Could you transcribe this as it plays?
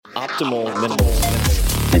optimal minimal.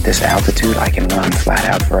 At this altitude, I can run flat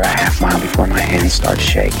out for a half mile before my hands start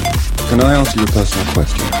shaking. Can I ask you a personal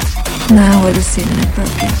question? Now would seem an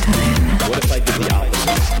appropriate time. What if I did the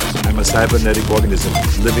opposite? I'm a cybernetic organism,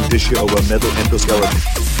 living tissue over metal endoskeleton.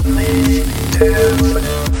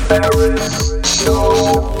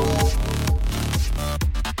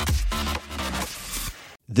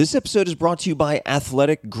 This episode is brought to you by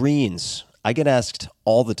Athletic Greens. I get asked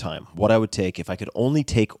all the time what I would take if I could only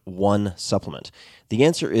take one supplement. The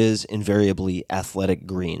answer is invariably Athletic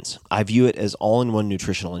Greens. I view it as all-in-one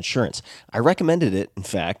nutritional insurance. I recommended it, in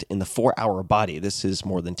fact, in the 4-Hour Body. This is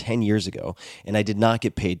more than 10 years ago, and I did not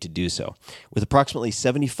get paid to do so. With approximately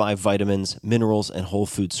 75 vitamins, minerals, and whole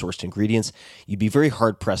food-sourced ingredients, you'd be very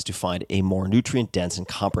hard-pressed to find a more nutrient-dense and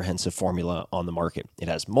comprehensive formula on the market. It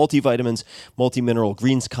has multivitamins, multi-mineral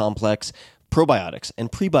greens complex, probiotics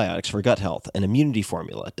and prebiotics for gut health, an immunity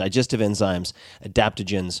formula, digestive enzymes,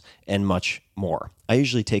 adaptogens, and much more. I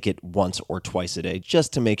usually take it once or twice a day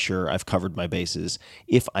just to make sure I've covered my bases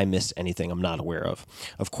if I missed anything I'm not aware of.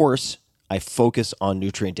 Of course, I focus on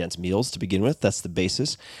nutrient-dense meals to begin with. That's the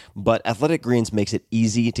basis. But Athletic Greens makes it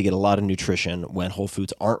easy to get a lot of nutrition when whole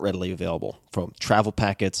foods aren't readily available. From travel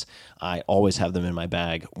packets, I always have them in my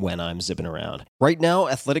bag when I'm zipping around. Right now,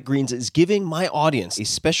 Athletic Greens is giving my audience a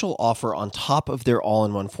special offer on top of their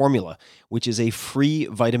all-in-one formula, which is a free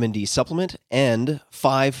vitamin D supplement and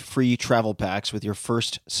 5 free travel packs with your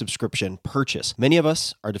first subscription purchase. Many of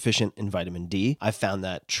us are deficient in vitamin D. I've found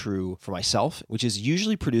that true for myself, which is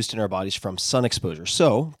usually produced in our bodies from sun exposure.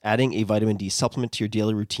 So, adding a vitamin D supplement to your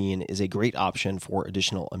daily routine is a great option for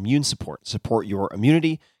additional immune support. Support your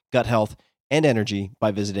immunity, gut health, and energy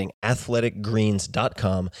by visiting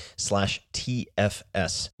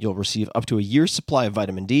athleticgreens.com/TFS. You'll receive up to a year's supply of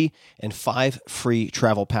vitamin D and 5 free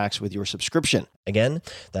travel packs with your subscription. Again,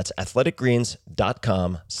 that's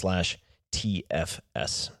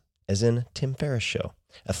athleticgreens.com/TFS, as in Tim Ferriss Show.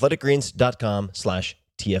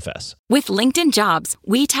 athleticgreens.com/TFS. With LinkedIn Jobs,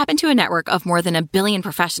 we tap into a network of more than 1 billion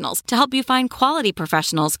professionals to help you find quality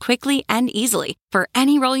professionals quickly and easily for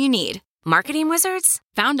any role you need. Marketing wizards?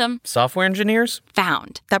 Found them. Software engineers?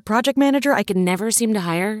 Found. That project manager I could never seem to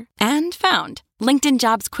hire? And found. LinkedIn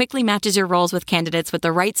Jobs quickly matches your roles with candidates with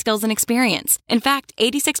the right skills and experience. In fact,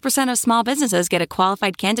 86% of small businesses get a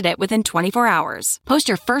qualified candidate within 24 hours. Post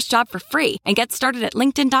your first job for free and get started at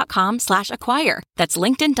linkedin.com/acquire. That's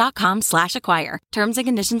linkedin.com/acquire. Terms and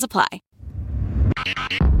conditions apply.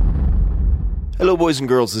 Hello, boys and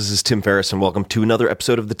girls. This is Tim Ferriss, and welcome to another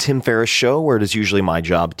episode of The Tim Ferriss Show, where it is usually my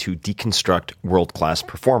job to deconstruct world-class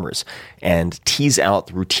performers and tease out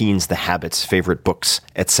the routines, the habits, favorite books,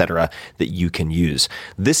 etc. that you can use.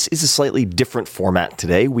 This is a slightly different format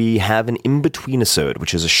today. We have an in-between-isode,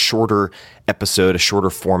 which is a shorter episode, a shorter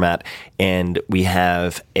format, and we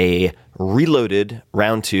have a reloaded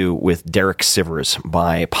round 2 with Derek Sivers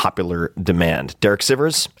by popular demand. Derek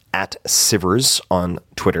Sivers, at Sivers on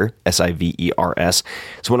Twitter, Sivers,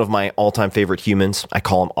 is one of my all-time favorite humans. I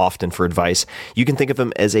call him often for advice. You can think of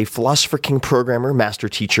him as a Philosopher King programmer, master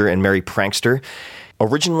teacher, and merry prankster.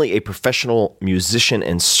 Originally a professional musician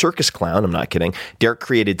and circus clown, I'm not kidding, Derek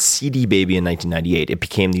created CD Baby in 1998. It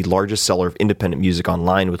became the largest seller of independent music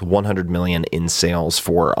online with 100 million in sales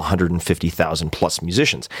for 150,000 plus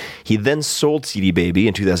musicians. He then sold CD Baby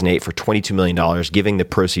in 2008 for $22 million, giving the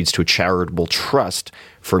proceeds to a charitable trust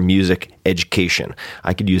for music education.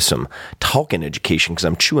 I could use some talking education because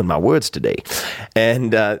I'm chewing my words today.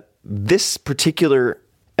 And this particular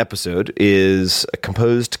episode is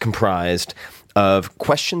comprised of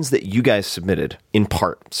questions that you guys submitted in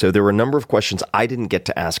part. So there were a number of questions I didn't get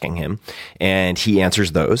to asking him, and he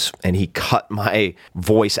answers those, and he cut my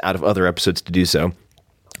voice out of other episodes to do so.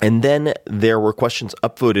 And then there were questions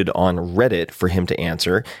upvoted on Reddit for him to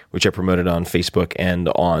answer, which I promoted on Facebook and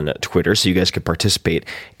on Twitter, so you guys could participate.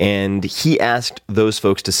 And he asked those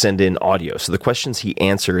folks to send in audio. So the questions he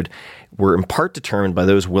answered were in part determined by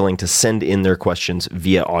those willing to send in their questions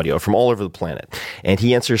via audio from all over the planet. And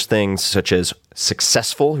he answers things such as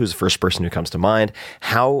successful, who's the first person who comes to mind,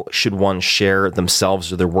 how should one share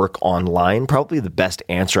themselves or their work online, probably the best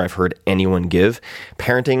answer I've heard anyone give,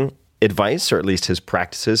 parenting advice, or at least his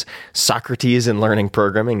practices, Socrates and learning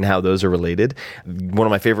programming and how those are related. One of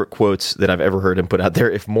my favorite quotes that I've ever heard him put out there: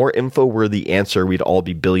 if more info were the answer, we'd all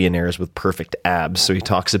be billionaires with perfect abs. So he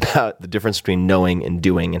talks about the difference between knowing and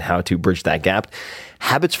doing and how to bridge that gap.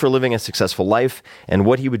 Habits for living a successful life, and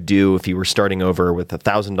what he would do if he were starting over with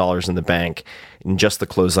 $1,000 in the bank and just the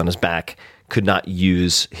clothes on his back, could not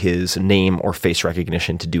use his name or face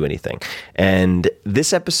recognition to do anything. And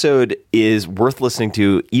this episode is worth listening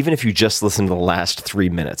to, even if you just listen to the last 3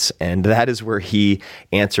 minutes. And that is where he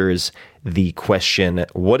answers the question,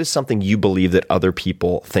 what is something you believe that other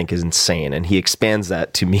people think is insane? And he expands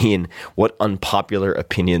that to mean, what unpopular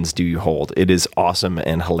opinions do you hold? It is awesome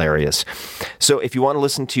and hilarious. So if you want to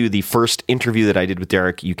listen to the first interview that I did with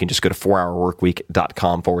Derek, you can just go to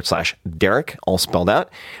 4hourworkweek.com/Derek, all spelled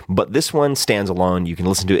out. But this one stands alone. You can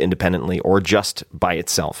listen to it independently or just by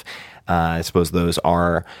itself. I suppose those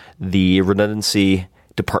are the redundancy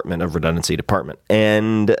department.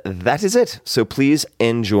 And that is it. So please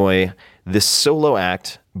enjoy this solo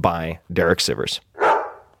act by Derek Sivers.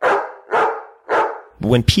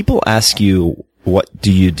 When people ask you, what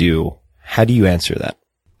do you do? How do you answer that?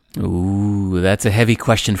 Ooh, that's a heavy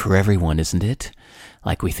question for everyone, isn't it?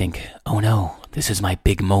 Like we think, oh no, this is my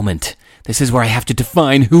big moment. This is where I have to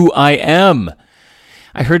define who I am.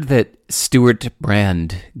 I heard that Stuart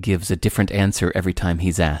Brand gives a different answer every time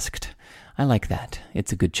he's asked. I like that.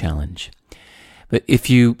 It's a good challenge. But if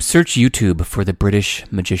you search YouTube for the British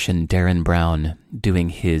magician Darren Brown doing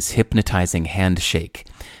his hypnotizing handshake,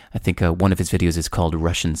 I think one of his videos is called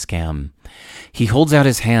Russian Scam. He holds out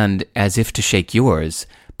his hand as if to shake yours,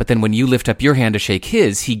 but then when you lift up your hand to shake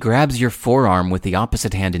his, he grabs your forearm with the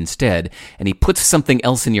opposite hand instead, and he puts something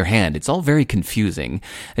else in your hand. It's all very confusing,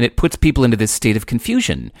 and it puts people into this state of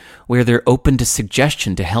confusion, where they're open to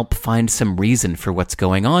suggestion to help find some reason for what's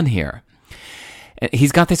going on here.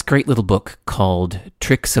 He's got this great little book called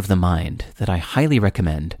Tricks of the Mind that I highly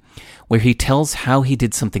recommend, where he tells how he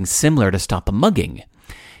did something similar to stop a mugging.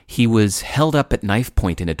 He was held up at knife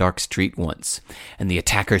point in a dark street once, and the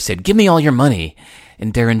attacker said, "Give me all your money."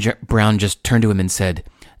 And Darren Brown just turned to him and said,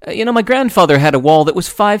 my grandfather had a wall that was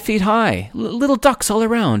 5 feet high, little ducks all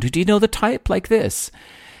around. Do you know the type? Like this.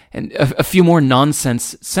 And a few more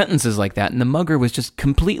nonsense sentences like that, and the mugger was just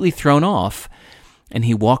completely thrown off. And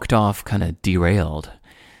he walked off kind of derailed.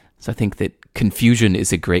 So I think that confusion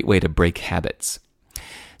is a great way to break habits.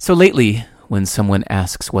 So lately, when someone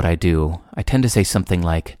asks what I do, I tend to say something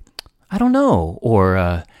like, I don't know, or,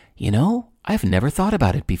 I've never thought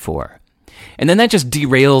about it before. And then that just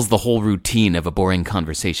derails the whole routine of a boring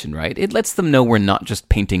conversation, right? It lets them know we're not just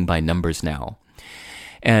painting by numbers now.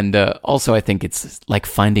 And also I think it's like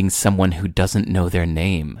finding someone who doesn't know their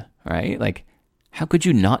name, right? Like, how could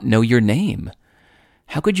you not know your name?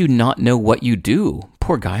 How could you not know what you do?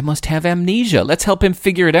 Poor guy must have amnesia. Let's help him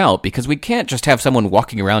figure it out, because we can't just have someone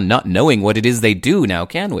walking around not knowing what it is they do now,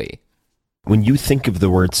 can we? When you think of the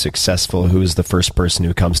word successful, who is the first person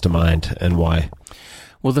who comes to mind and why?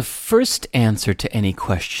 Well, the first answer to any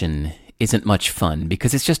question isn't much fun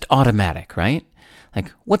because it's just automatic, right?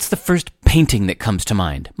 Like, what's the first painting that comes to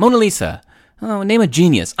mind? Mona Lisa. Oh, name a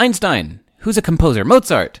genius. Einstein. Who's a composer?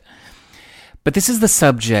 Mozart. But this is the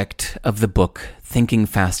subject of the book Thinking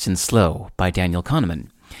Fast and Slow by Daniel Kahneman.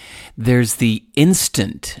 There's the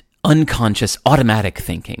instant, unconscious, automatic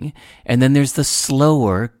thinking, and then there's the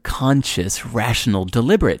slower, conscious, rational,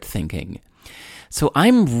 deliberate thinking. So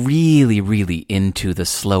I'm really, really into the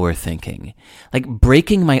slower thinking, like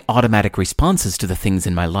breaking my automatic responses to the things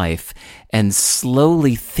in my life and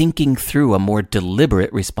slowly thinking through a more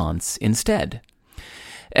deliberate response instead.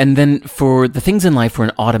 And then for the things in life where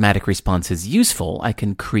an automatic response is useful, I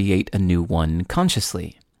can create a new one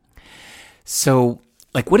consciously. So,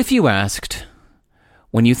 like, what if you asked,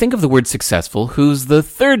 when you think of the word successful, who's the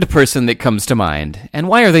third person that comes to mind? And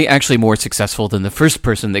why are they actually more successful than the first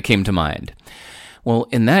person that came to mind? Well,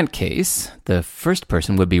 in that case, the first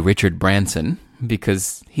person would be Richard Branson,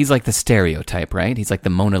 because he's like the stereotype, right? He's like the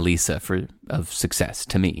Mona Lisa of success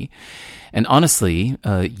to me. And honestly,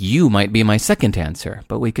 you might be my second answer,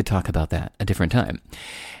 but we could talk about that a different time.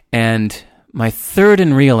 And my third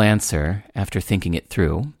and real answer, after thinking it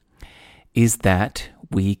through, is that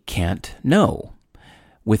we can't know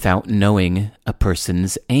without knowing a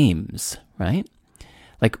person's aims, right?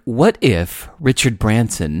 Like, what if Richard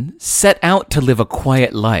Branson set out to live a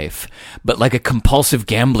quiet life, but like a compulsive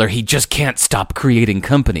gambler, he just can't stop creating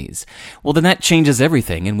companies? Well, then that changes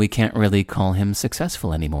everything, and we can't really call him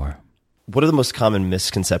successful anymore. What are the most common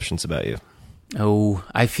misconceptions about you? Oh,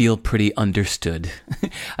 I feel pretty understood.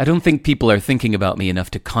 I don't think people are thinking about me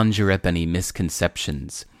enough to conjure up any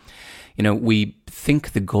misconceptions. We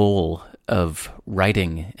think the goal of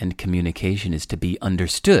writing and communication is to be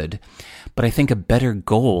understood, but I think a better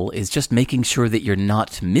goal is just making sure that you're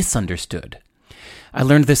not misunderstood. I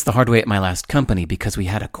learned this the hard way at my last company because we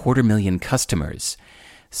had 250,000 customers.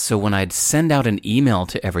 So when I'd send out an email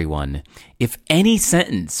to everyone, if any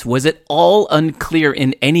sentence was at all unclear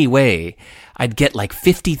in any way, I'd get like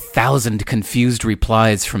 50,000 confused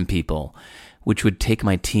replies from people, which would take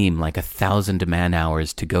my team like 1,000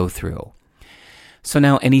 man-hours to go through. So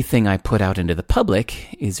now anything I put out into the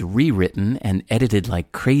public is rewritten and edited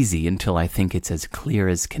like crazy until I think it's as clear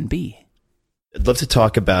as can be. I'd love to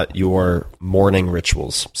talk about your morning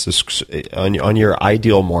rituals. So on your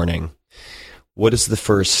ideal morning, what does the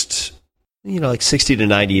first, like 60 to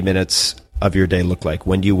 90 minutes of your day look like?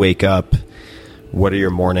 When do you wake up? What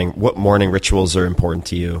morning rituals are important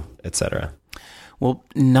to you, etc.? Well,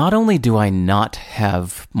 not only do I not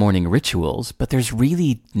have morning rituals, but there's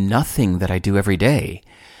really nothing that I do every day,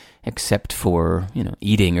 except for,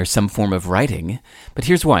 eating or some form of writing. But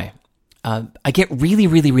here's why. I get really,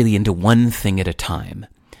 really, really into one thing at a time.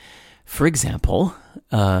 For example,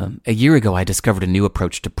 a year ago, I discovered a new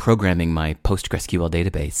approach to programming my PostgreSQL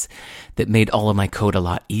database that made all of my code a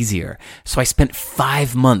lot easier. So I spent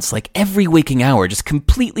 5 months, like every waking hour, just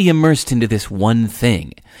completely immersed into this one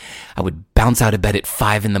thing. I would bounce out of bed at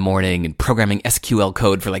 5 in the morning and programming SQL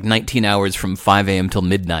code for like 19 hours from 5 a.m. till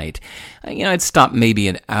midnight. I'd stop maybe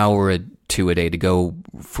an hour or two a day to go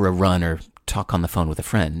for a run or talk on the phone with a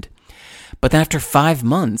friend. But after 5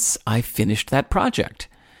 months, I finished that project.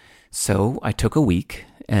 So I took a week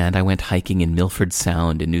and I went hiking in Milford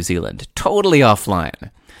Sound in New Zealand, totally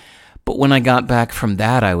offline. But when I got back from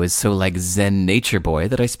that, I was so like Zen nature boy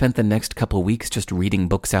that I spent the next couple weeks just reading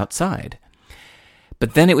books outside.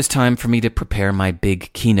 But then it was time for me to prepare my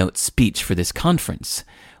big keynote speech for this conference,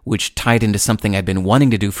 which tied into something I'd been wanting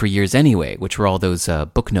to do for years anyway, which were all those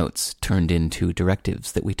book notes turned into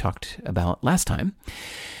directives that we talked about last time.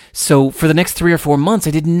 So for the next 3 or 4 months,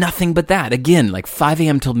 I did nothing but that. Again, like 5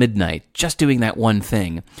 a.m. till midnight, just doing that one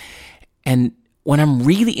thing. And when I'm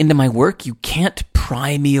really into my work, you can't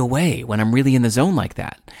pry me away when I'm really in the zone like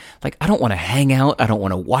that. Like, I don't want to hang out. I don't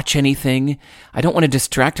want to watch anything. I don't want to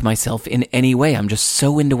distract myself in any way. I'm just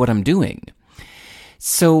so into what I'm doing.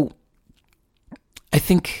 So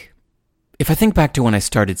if I think back to when I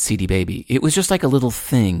started CD Baby, it was just like a little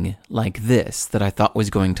thing like this that I thought was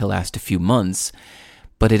going to last a few months,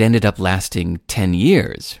 but it ended up lasting 10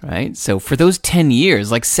 years, right? So for those 10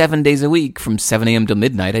 years, like 7 days a week from 7 a.m. to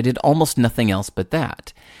midnight, I did almost nothing else but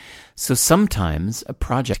that. So sometimes a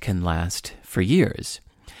project can last for years.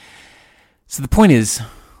 So the point is,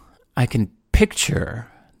 I can picture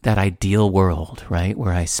that ideal world, right,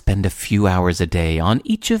 where I spend a few hours a day on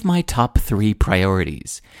each of my top 3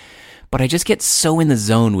 priorities. But I just get so in the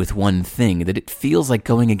zone with one thing that it feels like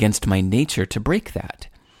going against my nature to break that.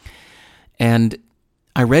 And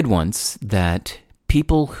I read once that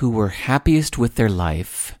people who were happiest with their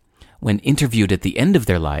life when interviewed at the end of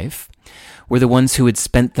their life were the ones who had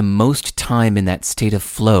spent the most time in that state of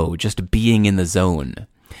flow, just being in the zone.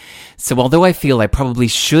 So although I feel I probably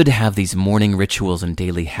should have these morning rituals and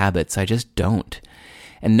daily habits, I just don't.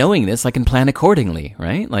 And knowing this, I can plan accordingly,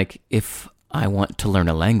 right? Like if I want to learn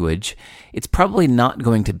a language, it's probably not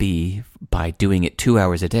going to be by doing it 2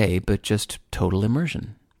 hours a day, but just total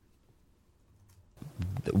immersion.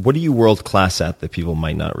 What are you world class at that people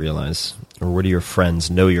might not realize? Or what do your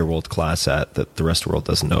friends know you're world class at that the rest of the world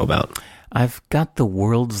doesn't know about? I've got the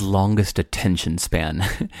world's longest attention span.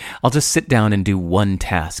 I'll just sit down and do one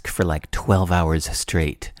task for like 12 hours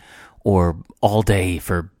straight, or all day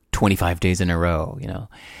for 25 days in a row,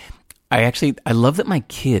 I love that my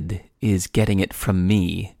kid is getting it from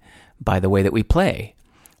me by the way that we play.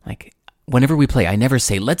 Like, whenever we play, I never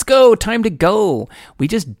say, let's go, time to go. We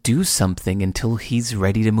just do something until he's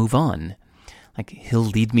ready to move on. Like, he'll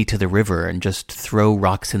lead me to the river and just throw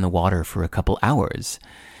rocks in the water for a couple hours.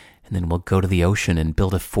 And then we'll go to the ocean and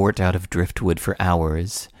build a fort out of driftwood for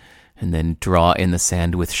hours. And then draw in the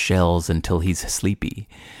sand with shells until he's sleepy.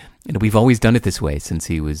 And we've always done it this way since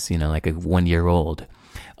he was, like a 1-year-old.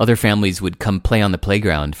 Other families would come play on the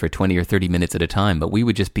playground for 20 or 30 minutes at a time, but we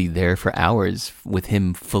would just be there for hours with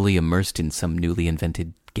him fully immersed in some newly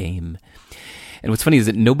invented game. And what's funny is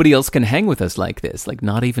that nobody else can hang with us like this, like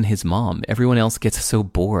not even his mom. Everyone else gets so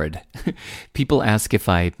bored. People ask if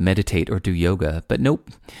I meditate or do yoga, but nope.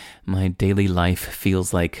 My daily life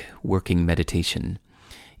feels like working meditation.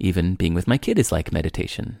 Even being with my kid is like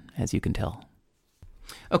meditation, as you can tell.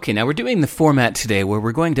 Okay, now we're doing the format today where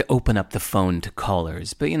we're going to open up the phone to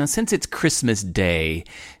callers. But, since it's Christmas Day,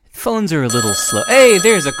 phones are a little slow. Hey,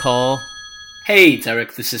 there's a call. Hey,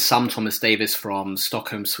 Derek, this is Sam Thomas Davis from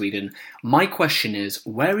Stockholm, Sweden. My question is,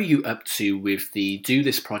 where are you up to with the Do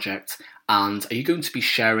This project, and are you going to be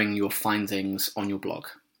sharing your findings on your blog?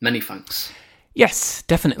 Many thanks. Yes,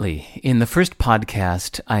 definitely. In the first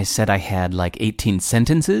podcast, I said I had like 18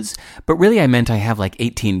 sentences, but really I meant I have like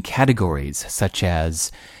 18 categories, such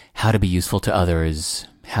as how to be useful to others,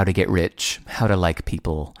 how to get rich, how to like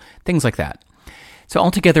people, things like that. So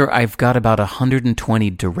altogether, I've got about 120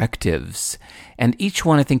 directives, and each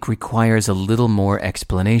one I think requires a little more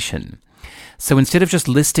explanation. So instead of just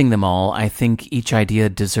listing them all, I think each idea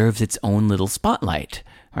deserves its own little spotlight,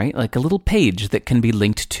 right? Like a little page that can be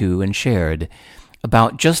linked to and shared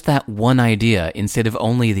about just that one idea instead of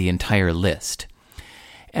only the entire list.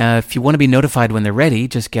 If you want to be notified when they're ready,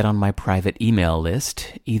 just get on my private email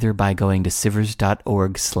list, either by going to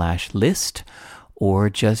sivers.org/list or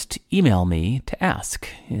just email me to ask.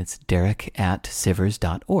 It's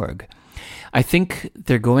derek@sivers.org. I think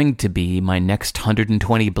they're going to be my next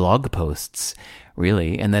 120 blog posts,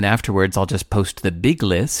 really, and then afterwards I'll just post the big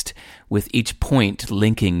list with each point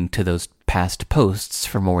linking to those past posts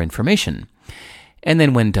for more information. And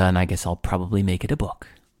then when done, I guess I'll probably make it a book.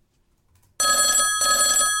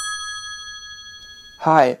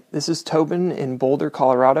 Hi, this is Tobin in Boulder,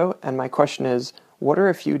 Colorado, and my question is, what are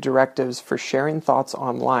a few directives for sharing thoughts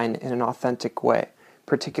online in an authentic way,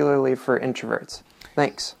 particularly for introverts?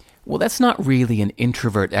 Thanks. Well, that's not really an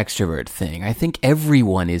introvert-extrovert thing. I think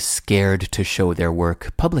everyone is scared to show their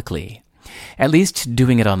work publicly. At least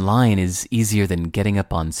doing it online is easier than getting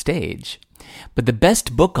up on stage. But the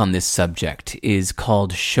best book on this subject is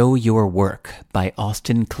called Show Your Work by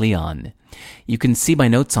Austin Kleon. You can see my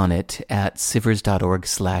notes on it at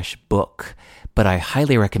sivers.org/book, but I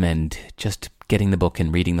highly recommend just getting the book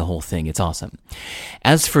and reading the whole thing. It's awesome.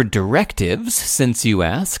 As for directives, since you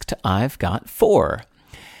asked, I've got 4.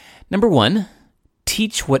 Number 1,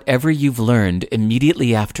 teach whatever you've learned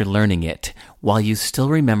immediately after learning it, while you still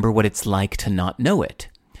remember what it's like to not know it.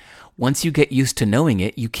 Once you get used to knowing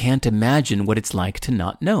it, you can't imagine what it's like to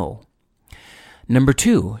not know. Number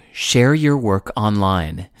 2, share your work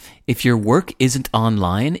online. If your work isn't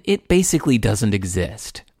online, it basically doesn't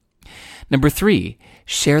exist. Number 3,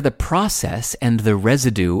 share the process and the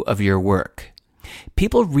residue of your work.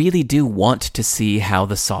 People really do want to see how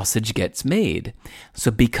the sausage gets made,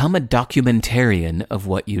 so become a documentarian of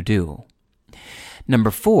what you do.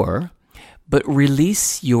 Number 4, but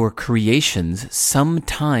release your creations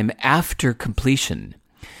sometime after completion.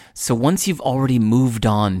 So once you've already moved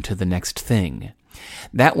on to the next thing.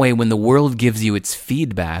 That way, when the world gives you its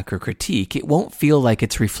feedback or critique, it won't feel like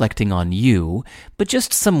it's reflecting on you, but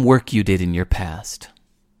just some work you did in your past.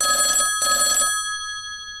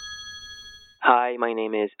 Hi, my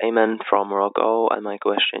name is Ayman from Morocco, and my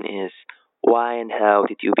question is, why and how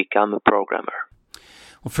did you become a programmer?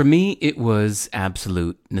 Well, for me, it was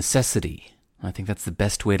absolute necessity. I think that's the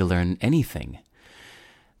best way to learn anything.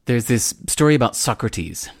 There's this story about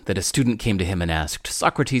Socrates, that a student came to him and asked,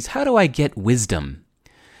 "Socrates, how do I get wisdom?"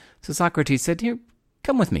 So Socrates said, "Here,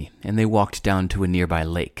 come with me." And they walked down to a nearby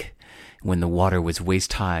lake. When the water was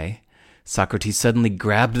waist high, Socrates suddenly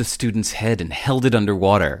grabbed the student's head and held it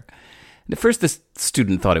underwater. And at first the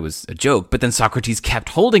student thought it was a joke, but then Socrates kept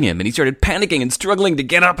holding him, and he started panicking and struggling to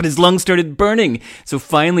get up, and his lungs started burning. So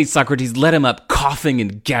finally Socrates let him up, coughing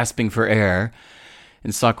and gasping for air.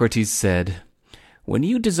 And Socrates said, "When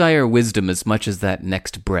you desire wisdom as much as that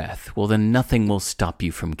next breath, well, then nothing will stop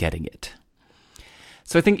you from getting it."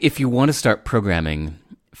 So I think if you want to start programming,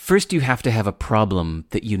 first you have to have a problem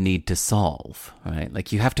that you need to solve, right?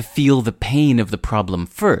 Like you have to feel the pain of the problem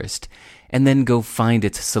first, and then go find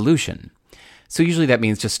its solution. So usually that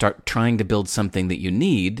means just start trying to build something that you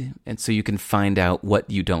need, and so you can find out what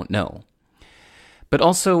you don't know. But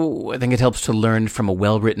also, I think it helps to learn from a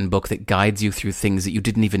well-written book that guides you through things that you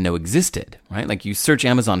didn't even know existed, right? Like you search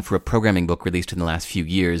Amazon for a programming book released in the last few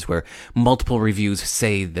years where multiple reviews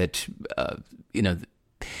say that,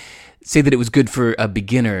 say that it was good for a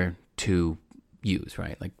beginner to use,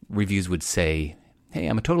 right? Like reviews would say, "Hey,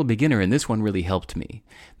 I'm a total beginner and this one really helped me."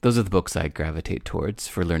 Those are the books I gravitate towards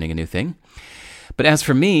for learning a new thing. But as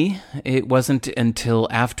for me, it wasn't until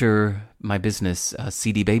after my business,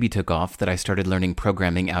 CD Baby, took off that I started learning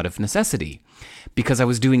programming out of necessity. Because I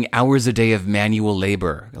was doing hours a day of manual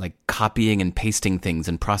labor, like copying and pasting things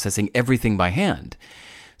and processing everything by hand.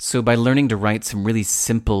 So by learning to write some really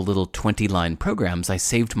simple little 20-line programs, I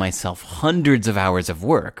saved myself hundreds of hours of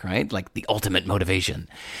work, right? Like the ultimate motivation.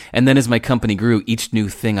 And then as my company grew, each new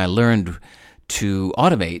thing I learned to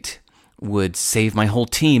automate would save my whole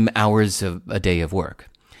team hours of a day of work.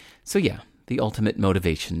 So yeah, the ultimate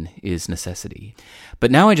motivation is necessity.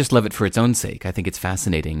 But now I just love it for its own sake. I think it's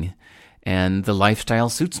fascinating, and the lifestyle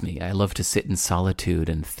suits me. I love to sit in solitude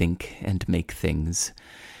and think and make things,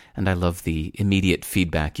 and I love the immediate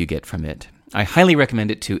feedback you get from it. I highly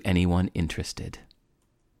recommend it to anyone interested.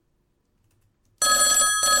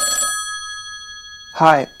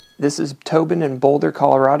 Hi, this is Tobin in Boulder,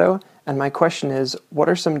 Colorado, and my question is, what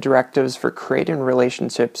are some directives for creating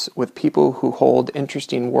relationships with people who hold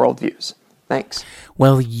interesting worldviews? Thanks.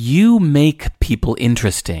 Well, you make people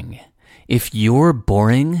interesting. If you're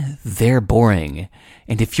boring, they're boring.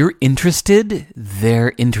 And if you're interested,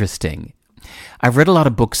 they're interesting. I've read a lot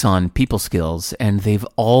of books on people skills, and they've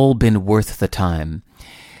all been worth the time.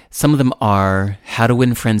 Some of them are How to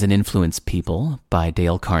Win Friends and Influence People by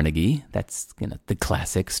Dale Carnegie. That's the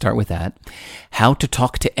classic. Start with that. How to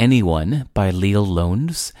Talk to Anyone by Leo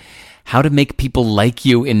Lones. How to Make People Like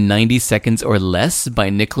You in 90 Seconds or Less by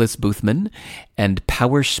Nicholas Boothman. And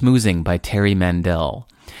Power Schmoozing by Terry Mandel.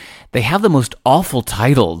 They have the most awful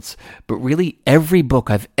titles, but really every book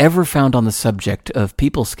I've ever found on the subject of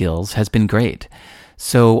people skills has been great.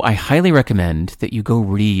 So I highly recommend that you go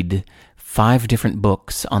read 5 different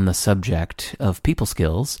books on the subject of people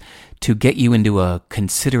skills to get you into a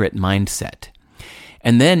considerate mindset.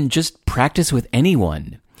 And then just practice with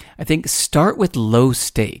anyone. I think start with low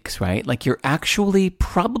stakes, right? Like you're actually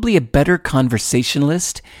probably a better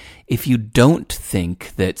conversationalist if you don't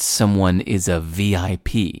think that someone is a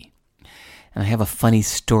VIP. And I have a funny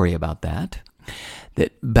story about that.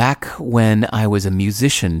 That back when I was a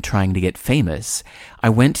musician trying to get famous, I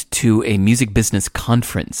went to a music business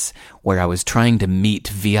conference where I was trying to meet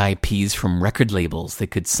VIPs from record labels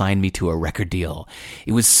that could sign me to a record deal.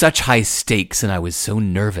 It was such high stakes and I was so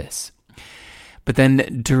nervous. But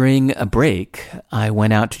then during a break, I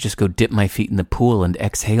went out to just go dip my feet in the pool and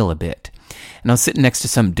exhale a bit. And I was sitting next to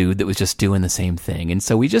some dude that was just doing the same thing. And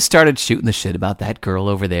so we just started shooting the shit about that girl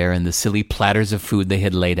over there and the silly platters of food they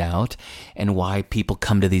had laid out and why people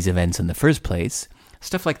come to these events in the first place.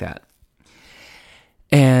 Stuff like that.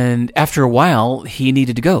 And after a while, he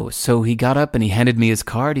needed to go. So he got up and he handed me his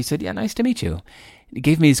card. He said, "Yeah, nice to meet you." He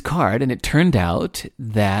gave me his card, and it turned out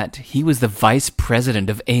that he was the vice president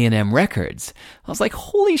of A&M Records. I was like,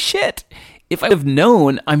 holy shit. If I would have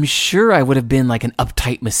known, I'm sure I would have been like an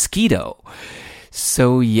uptight mosquito.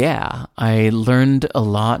 So yeah, I learned a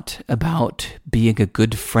lot about being a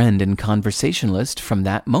good friend and conversationalist from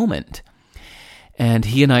that moment. And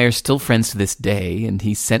he and I are still friends to this day, and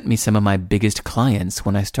he sent me some of my biggest clients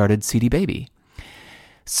when I started CD Baby.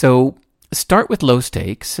 So start with low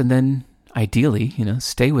stakes, and then ideally,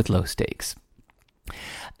 stay with low stakes.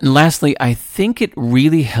 And lastly, I think it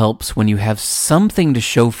really helps when you have something to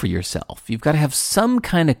show for yourself. You've got to have some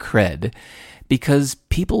kind of cred because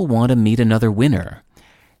people want to meet another winner.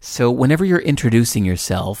 So whenever you're introducing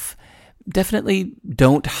yourself, definitely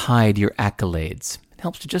don't hide your accolades. It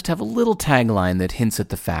helps to just have a little tagline that hints at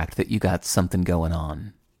the fact that you got something going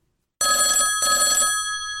on.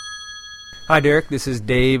 Hi, Derek. This is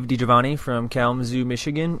Dave DiGiovanni from Kalamazoo,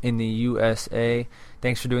 Michigan in the USA.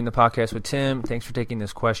 Thanks for doing the podcast with Tim. Thanks for taking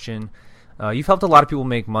this question. You've helped a lot of people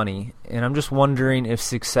make money, and I'm just wondering if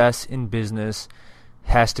success in business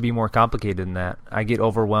has to be more complicated than that. I get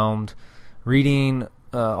overwhelmed reading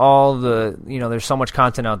there's so much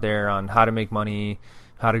content out there on how to make money,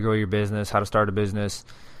 how to grow your business, how to start a business.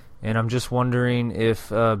 And I'm just wondering if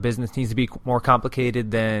business needs to be more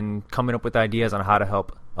complicated than coming up with ideas on how to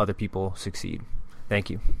help other people succeed. Thank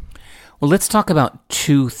you. Well, let's talk about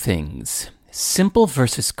 2 things. Simple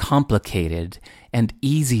versus complicated and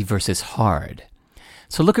easy versus hard.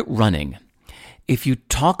 So look at running. If you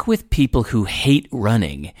talk with people who hate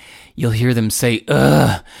running, you'll hear them say,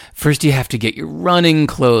 first you have to get your running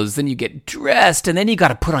clothes, then you get dressed, and then you got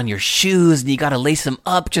to put on your shoes, and you got to lace them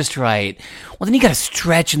up just right. Well, then you got to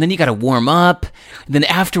stretch, and then you got to warm up, and then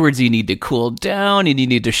afterwards you need to cool down, and you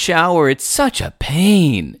need to shower. It's such a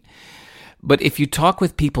pain. But if you talk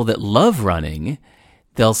with people that love running,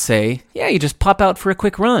 they'll say, yeah, you just pop out for a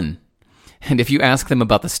quick run. And if you ask them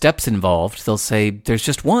about the steps involved, they'll say, there's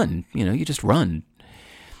just one, you just run.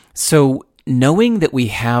 So knowing that we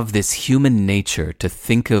have this human nature to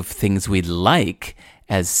think of things we like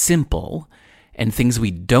as simple and things we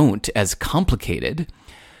don't as complicated,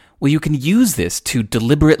 well, you can use this to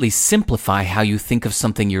deliberately simplify how you think of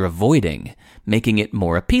something you're avoiding, making it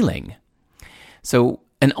more appealing. So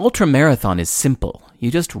an ultramarathon is simple. You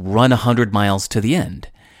just run 100 miles to the end.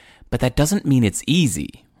 But that doesn't mean it's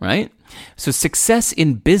easy, right? So success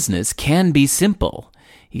in business can be simple.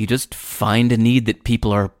 You just find a need that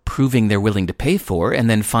people are proving they're willing to pay for and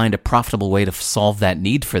then find a profitable way to solve that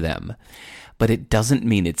need for them. But it doesn't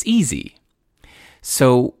mean it's easy.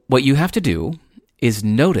 So what you have to do is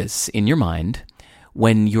notice in your mind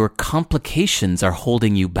when your complications are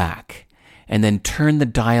holding you back, and then turn the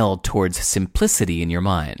dial towards simplicity in your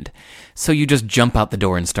mind. So you just jump out the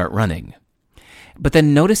door and start running. But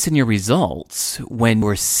then notice in your results when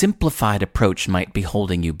your simplified approach might be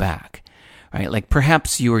holding you back, right? Like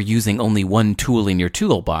perhaps you are using only one tool in your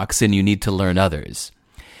toolbox and you need to learn others.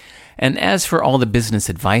 And as for all the business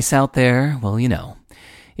advice out there, well, you know,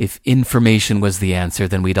 if information was the answer,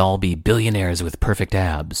 then we'd all be billionaires with perfect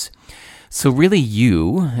abs. So really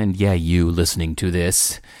you, and yeah, you listening to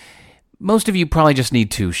this, most of you probably just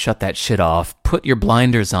need to shut that shit off, put your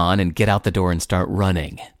blinders on, and get out the door and start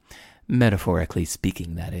running. Metaphorically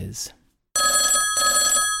speaking, that is.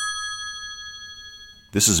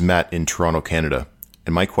 This is Matt in Toronto, Canada,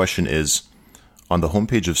 and my question is, on the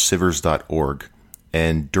homepage of Sivers.org,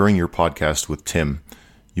 and during your podcast with Tim,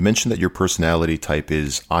 you mentioned that your personality type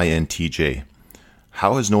is INTJ.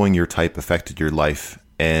 How has knowing your type affected your life,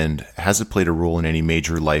 and has it played a role in any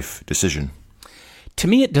major life decision? To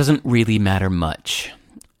me, it doesn't really matter much.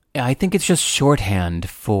 I think it's just shorthand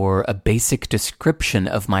for a basic description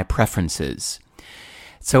of my preferences.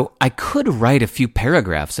 So I could write a few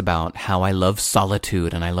paragraphs about how I love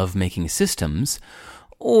solitude and I love making systems,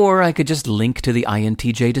 or I could just link to the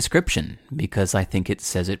INTJ description, because I think it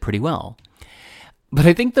says it pretty well. But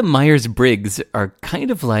I think the Myers-Briggs are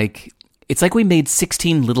kind of like, it's like we made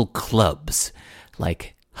 16 little clubs,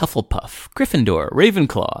 like Hufflepuff, Gryffindor,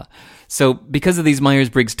 Ravenclaw. So because of these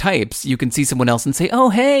Myers-Briggs types, you can see someone else and say, oh,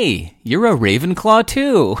 hey, you're a Ravenclaw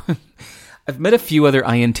too. I've met a few other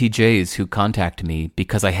INTJs who contact me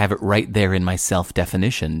because I have it right there in my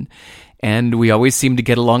self-definition, and we always seem to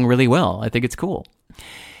get along really well. I think it's cool.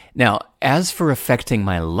 Now, as for affecting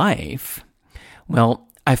my life, well,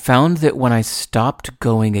 I found that when I stopped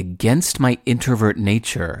going against my introvert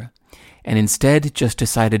nature and instead just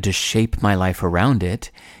decided to shape my life around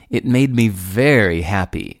it, it made me very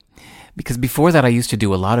happy. Because before that, I used to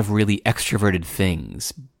do a lot of really extroverted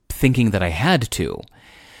things, thinking that I had to.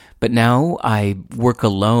 But now I work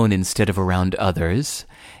alone instead of around others,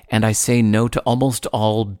 and I say no to almost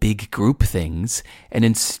all big group things, and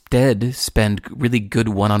instead spend really good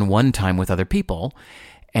one-on-one time with other people,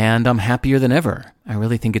 and I'm happier than ever. I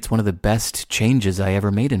really think it's one of the best changes I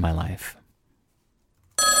ever made in my life.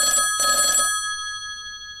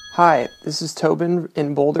 Hi, this is Tobin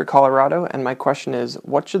in Boulder, Colorado, and my question is,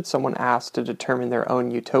 what should someone ask to determine their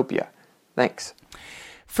own utopia? Thanks.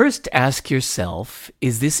 First, ask yourself,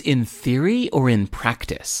 is this in theory or in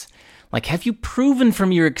practice? Like, have you proven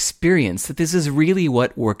from your experience that this is really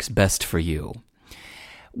what works best for you?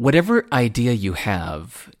 Whatever idea you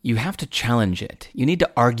have to challenge it. You need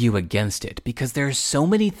to argue against it because there are so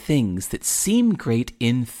many things that seem great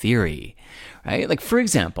in theory, right? Like, for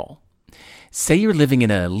example, say you're living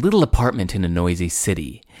in a little apartment in a noisy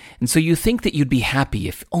city, and so you think that you'd be happy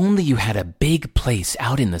if only you had a big place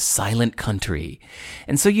out in the silent country.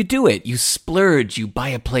 And so you do it. You splurge, you buy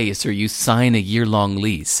a place, or you sign a year-long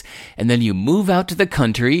lease, and then you move out to the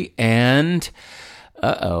country, and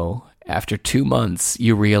after 2 months,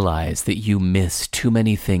 you realize that you miss too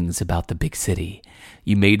many things about the big city.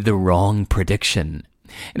 You made the wrong prediction.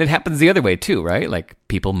 And it happens the other way too, right? Like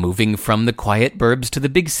people moving from the quiet burbs to the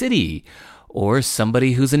big city. Or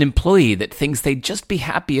somebody who's an employee that thinks they'd just be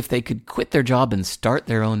happy if they could quit their job and start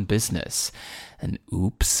their own business. And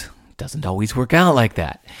oops, doesn't always work out like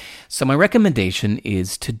that. So my recommendation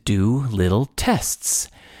is to do little tests.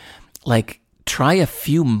 Like, try a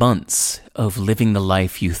few months of living the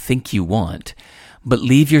life you think you want, but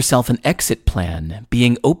leave yourself an exit plan,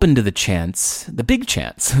 being open to the big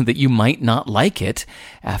chance, that you might not like it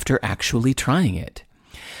after actually trying it.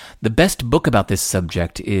 The best book about this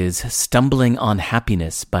subject is Stumbling on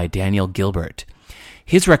Happiness by Daniel Gilbert.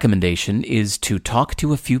 His recommendation is to talk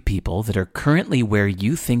to a few people that are currently where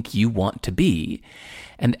you think you want to be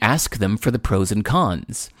and ask them for the pros and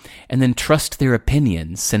cons, and then trust their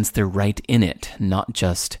opinions since they're right in it, not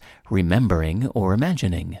just remembering or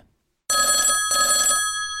imagining.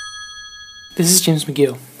 This is James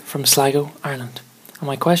McGill from Sligo, Ireland, and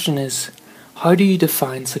my question is, how do you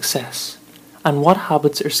define success? And what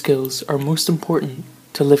habits or skills are most important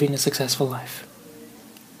to living a successful life?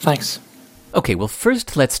 Thanks. Okay, well,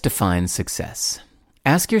 first let's define success.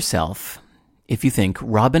 Ask yourself if you think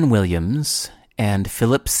Robin Williams and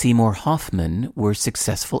Philip Seymour Hoffman were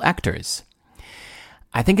successful actors.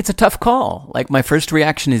 I think it's a tough call. Like, my first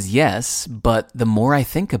reaction is yes, but the more I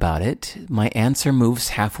think about it, my answer moves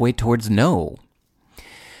halfway towards no.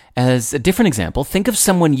 As a different example, think of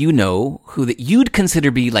someone you know who that you'd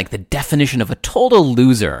consider be like the definition of a total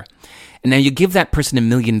loser. And now you give that person $1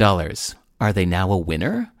 million. Are they now a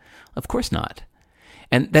winner? Of course not.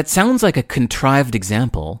 And that sounds like a contrived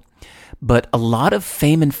example, but a lot of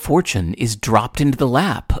fame and fortune is dropped into the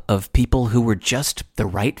lap of people who were just the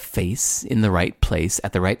right face in the right place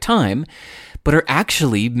at the right time, but are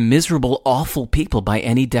actually miserable, awful people by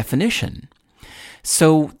any definition.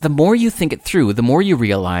 So the more you think it through, the more you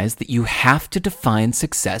realize that you have to define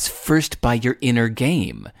success first by your inner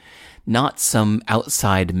game, not some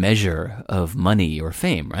outside measure of money or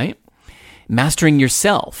fame, right? Mastering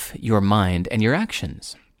yourself, your mind, and your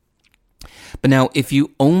actions. But now, if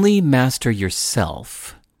you only master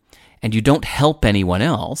yourself and you don't help anyone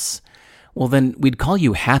else, well, then we'd call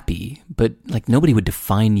you happy, but like nobody would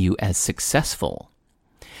define you as successful.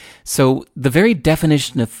 So the very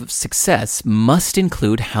definition of success must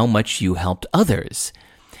include how much you helped others.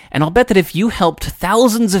 And I'll bet that if you helped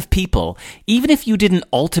thousands of people, even if you didn't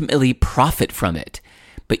ultimately profit from it,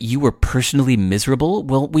 but you were personally miserable,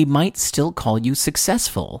 well, we might still call you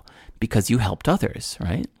successful because you helped others,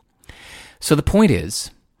 right? So the point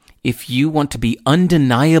is, if you want to be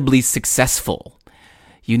undeniably successful,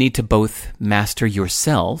 you need to both master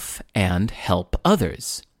yourself and help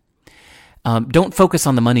others. Don't focus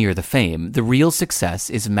on the money or the fame. The real success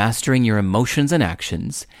is mastering your emotions and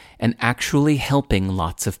actions and actually helping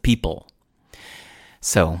lots of people.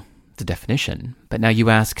 So, the definition. But now you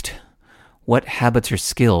asked, what habits or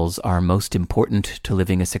skills are most important to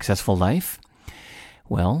living a successful life?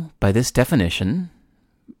 Well, by this definition,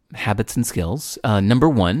 habits and skills, number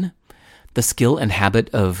one, the skill and habit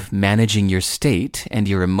of managing your state and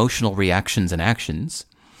your emotional reactions and actions.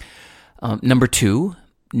 Number two,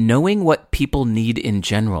 knowing what people need in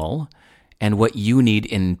general and what you need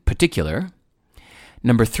in particular.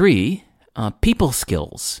 Number three, people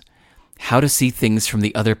skills, how to see things from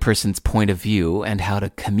the other person's point of view and how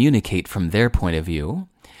to communicate from their point of view.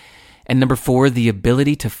 And number four, the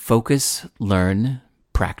ability to focus, learn,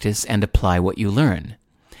 practice, and apply what you learn.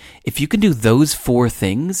 If you can do those four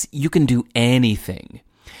things, you can do anything.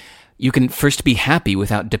 You can first be happy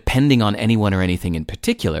without depending on anyone or anything in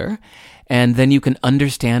particular, and then you can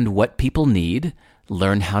understand what people need,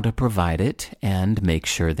 learn how to provide it, and make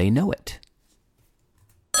sure they know it.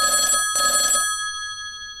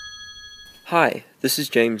 Hi, this is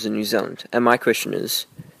James in New Zealand, and my question is,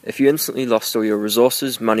 if you instantly lost all your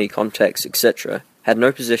resources, money, contacts, etc., had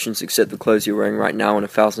no possessions except the clothes you're wearing right now and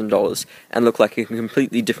 $1,000, and looked like a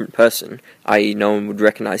completely different person, i.e. no one would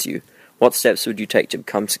recognize you, what steps would you take to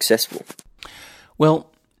become successful?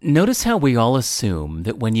 Well, notice how we all assume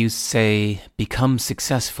that when you say become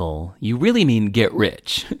successful, you really mean get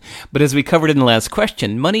rich. But as we covered in the last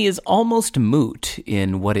question, money is almost moot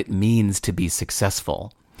in what it means to be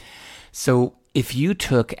successful. So if you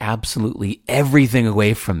took absolutely everything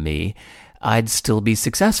away from me, I'd still be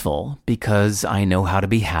successful because I know how to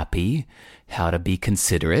be happy, how to be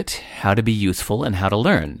considerate, how to be useful, and how to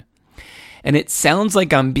learn. And it sounds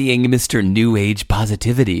like I'm being Mr. New Age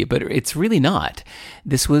positivity, but it's really not.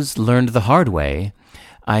 This was learned the hard way.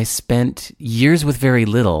 I spent years with very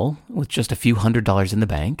little, with just a few $100s in the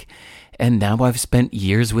bank, and now I've spent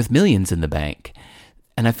years with millions in the bank.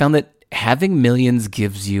 And I found that having millions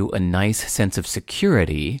gives you a nice sense of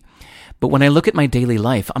security, but when I look at my daily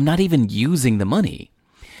life, I'm not even using the money.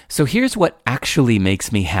 So here's what actually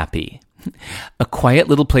makes me happy. A quiet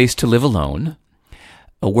little place to live alone,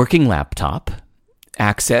 a working laptop,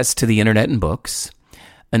 access to the internet and books,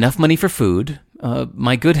 enough money for food,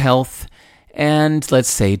 my good health, and let's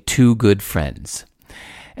say 2 good friends.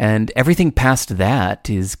 And everything past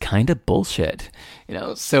that is kind of bullshit.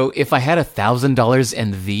 So if I had $1,000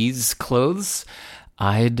 and these clothes,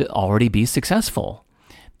 I'd already be successful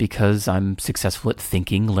because I'm successful at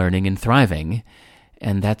thinking, learning, and thriving.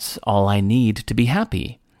 And that's all I need to be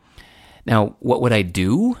happy. Now, what would I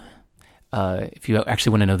do? If you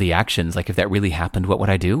actually want to know the actions, like if that really happened, what would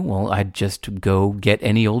I do? Well, I'd just go get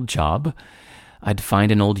any old job. I'd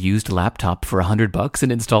find an old used laptop for $100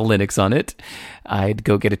 and install Linux on it. I'd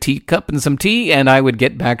go get a teacup and some tea, and I would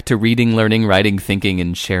get back to reading, learning, writing, thinking,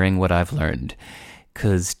 and sharing what I've learned.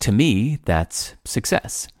 'Cause to me, that's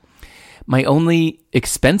success. My only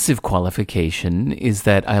expensive qualification is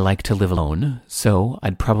that I like to live alone, so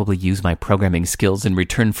I'd probably use my programming skills in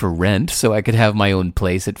return for rent so I could have my own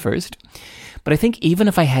place at first. But I think even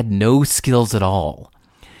if I had no skills at all,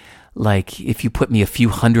 like if you put me a few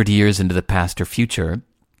 100 years into the past or future,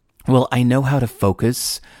 well, I know how to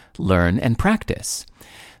focus, learn, and practice.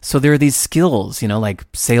 So there are these skills, like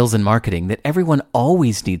sales and marketing that everyone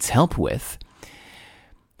always needs help with.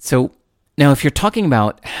 So now, if you're talking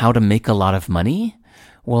about how to make a lot of money,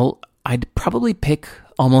 well, I'd probably pick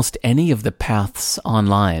almost any of the paths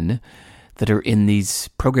online that are in these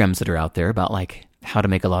programs that are out there about like how to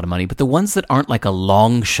make a lot of money, but the ones that aren't like a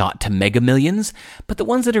long shot to mega millions, but the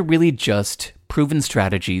ones that are really just proven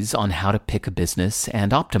strategies on how to pick a business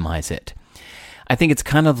and optimize it. I think it's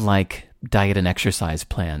kind of like diet and exercise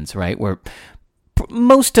plans, right? Where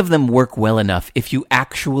most of them work well enough if you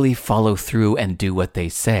actually follow through and do what they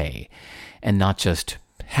say, and not just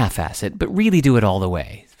half-ass it, but really do it all the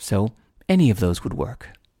way. So any of those would work.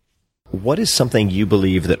 What is something you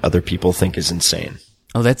believe that other people think is insane?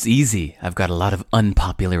 Oh, that's easy. I've got a lot of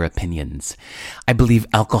unpopular opinions. I believe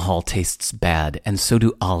alcohol tastes bad, and so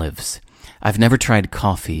do olives. I've never tried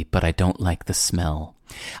coffee, but I don't like the smell.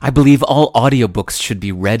 I believe all audiobooks should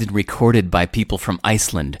be read and recorded by people from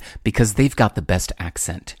Iceland because they've got the best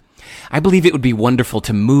accent. I believe it would be wonderful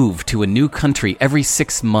to move to a new country every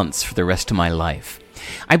 6 months for the rest of my life.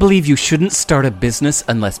 I believe you shouldn't start a business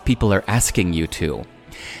unless people are asking you to.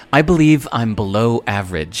 I believe I'm below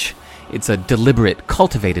average. It's a deliberate,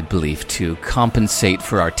 cultivated belief to compensate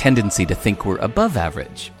for our tendency to think we're above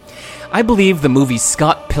average. I believe the movie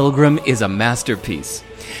Scott Pilgrim is a masterpiece.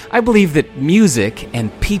 I believe that music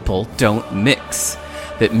and people don't mix.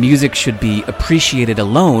 That music should be appreciated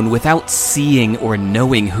alone without seeing or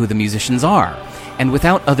knowing who the musicians are, and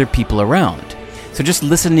without other people around. So just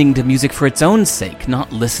listening to music for its own sake,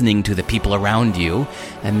 not listening to the people around you,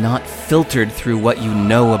 and not filtered through what you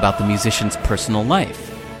know about the musician's personal life.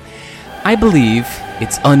 I believe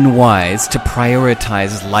it's unwise to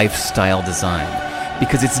prioritize lifestyle design,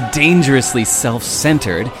 because it's dangerously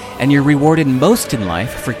self-centered, and you're rewarded most in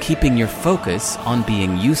life for keeping your focus on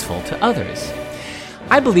being useful to others.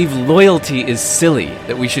 I believe loyalty is silly,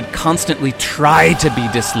 that we should constantly try to be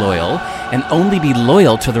disloyal and only be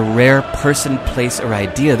loyal to the rare person, place, or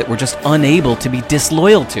idea that we're just unable to be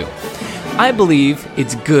disloyal to. I believe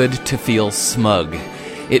it's good to feel smug.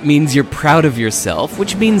 It means you're proud of yourself,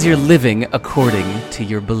 which means you're living according to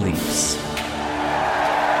your beliefs.